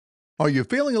Are you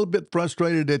feeling a little bit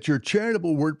frustrated that your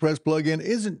Charitable WordPress plugin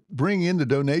isn't bringing in the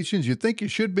donations you think you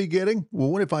should be getting?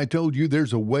 Well, what if I told you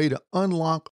there's a way to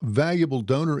unlock valuable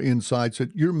donor insights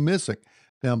that you're missing?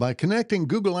 Now, by connecting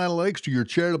Google Analytics to your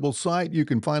Charitable site, you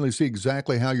can finally see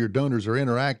exactly how your donors are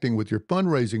interacting with your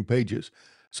fundraising pages.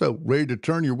 So, ready to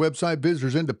turn your website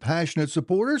visitors into passionate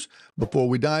supporters? Before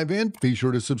we dive in, be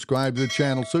sure to subscribe to the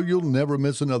channel so you'll never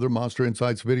miss another Monster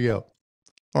Insights video.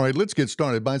 All right, let's get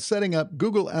started by setting up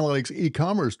Google Analytics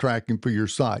e-commerce tracking for your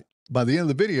site. By the end of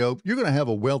the video, you're going to have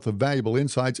a wealth of valuable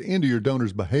insights into your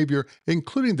donors' behavior,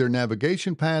 including their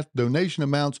navigation path, donation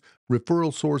amounts,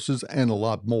 referral sources, and a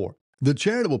lot more. The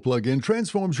Charitable plugin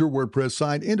transforms your WordPress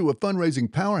site into a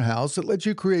fundraising powerhouse that lets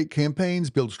you create campaigns,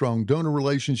 build strong donor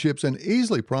relationships, and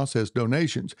easily process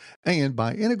donations. And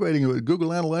by integrating it with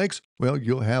Google Analytics, well,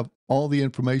 you'll have all the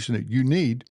information that you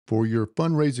need for your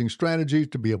fundraising strategies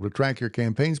to be able to track your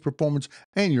campaign's performance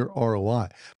and your ROI.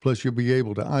 Plus, you'll be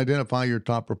able to identify your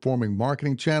top performing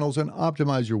marketing channels and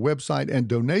optimize your website and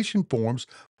donation forms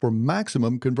for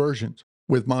maximum conversions.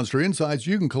 With Monster Insights,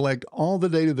 you can collect all the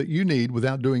data that you need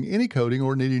without doing any coding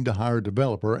or needing to hire a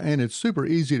developer, and it's super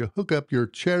easy to hook up your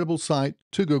Charitable site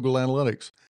to Google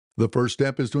Analytics. The first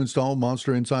step is to install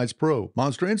Monster Insights Pro.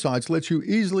 Monster Insights lets you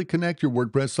easily connect your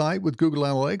WordPress site with Google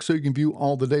Analytics so you can view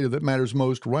all the data that matters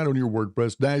most right on your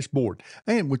WordPress dashboard.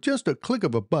 And with just a click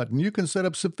of a button, you can set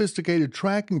up sophisticated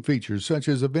tracking features such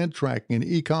as event tracking and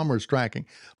e-commerce tracking.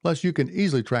 Plus, you can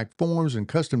easily track forms and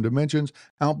custom dimensions,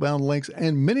 outbound links,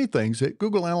 and many things that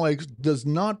Google Analytics does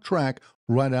not track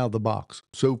right out of the box.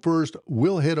 So first,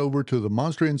 we'll head over to the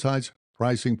Monster Insights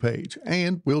pricing page,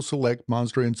 and we'll select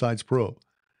Monster Insights Pro.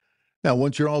 Now,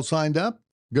 once you're all signed up,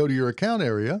 go to your account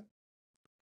area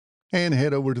and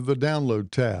head over to the Download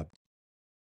tab.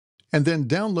 And then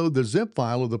download the zip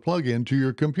file of the plugin to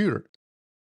your computer.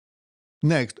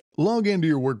 Next, log into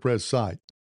your WordPress site.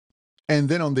 And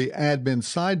then on the Admin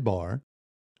sidebar,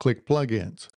 click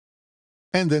Plugins.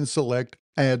 And then select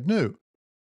Add New.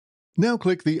 Now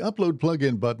click the Upload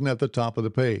Plugin button at the top of the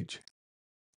page.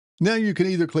 Now you can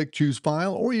either click Choose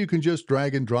File, or you can just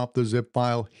drag and drop the zip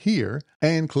file here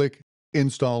and click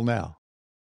Install Now.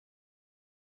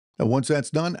 Now, once that's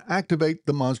done, activate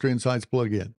the Monster Insights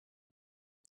plugin.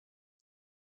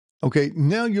 Okay,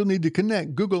 now you'll need to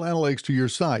connect Google Analytics to your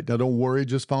site. Now, don't worry,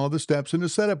 just follow the steps in the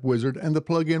Setup Wizard, and the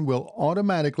plugin will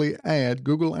automatically add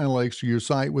Google Analytics to your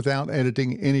site without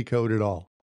editing any code at all.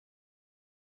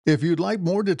 If you'd like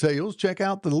more details, check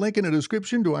out the link in the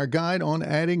description to our guide on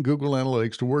adding Google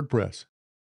Analytics to WordPress.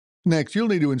 Next, you'll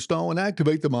need to install and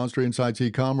activate the Monster Insights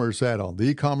eCommerce add-on.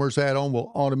 The eCommerce add-on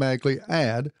will automatically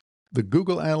add the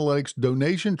Google Analytics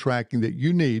donation tracking that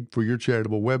you need for your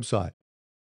Charitable website.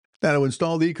 Now, to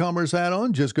install the eCommerce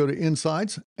add-on, just go to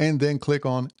Insights and then click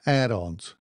on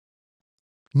Add-ons.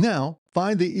 Now,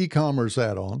 find the eCommerce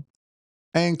add-on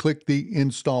and click the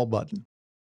Install button.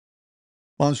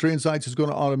 Monster Insights is going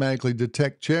to automatically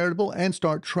detect Charitable and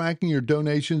start tracking your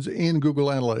donations in Google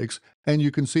Analytics, and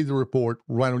you can see the report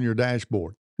right on your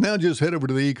dashboard. Now just head over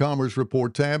to the e-commerce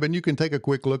report tab and you can take a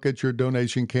quick look at your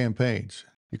donation campaigns.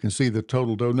 You can see the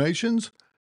total donations,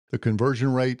 the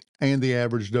conversion rate, and the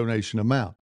average donation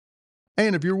amount.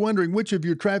 And if you're wondering which of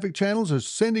your traffic channels is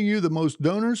sending you the most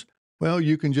donors, well,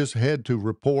 you can just head to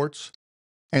Reports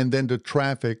and then to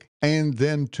Traffic and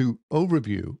then to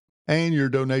Overview. And your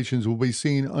donations will be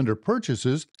seen under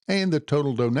Purchases and the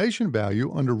total donation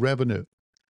value under Revenue.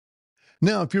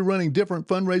 Now, if you're running different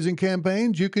fundraising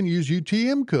campaigns, you can use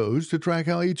UTM codes to track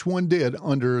how each one did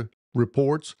under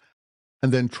Reports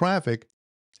and then Traffic,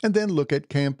 and then look at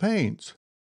Campaigns.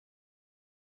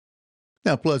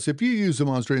 Now, plus, if you use the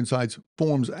Monster Insights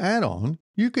Forms add-on,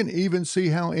 you can even see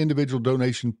how individual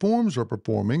donation forms are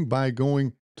performing by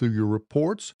going to your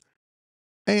Reports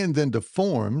and then to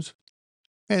Forms.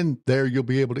 And there you'll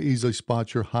be able to easily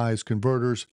spot your highest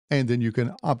converters, and then you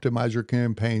can optimize your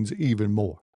campaigns even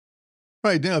more.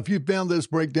 All right, now if you found this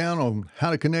breakdown on how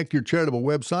to connect your Charitable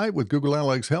website with Google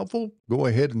Analytics helpful, go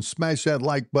ahead and smash that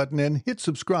like button and hit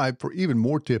subscribe for even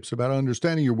more tips about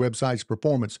understanding your website's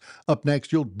performance. Up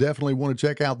next, you'll definitely want to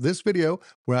check out this video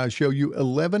where I show you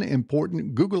 11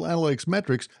 important Google Analytics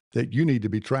metrics that you need to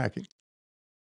be tracking.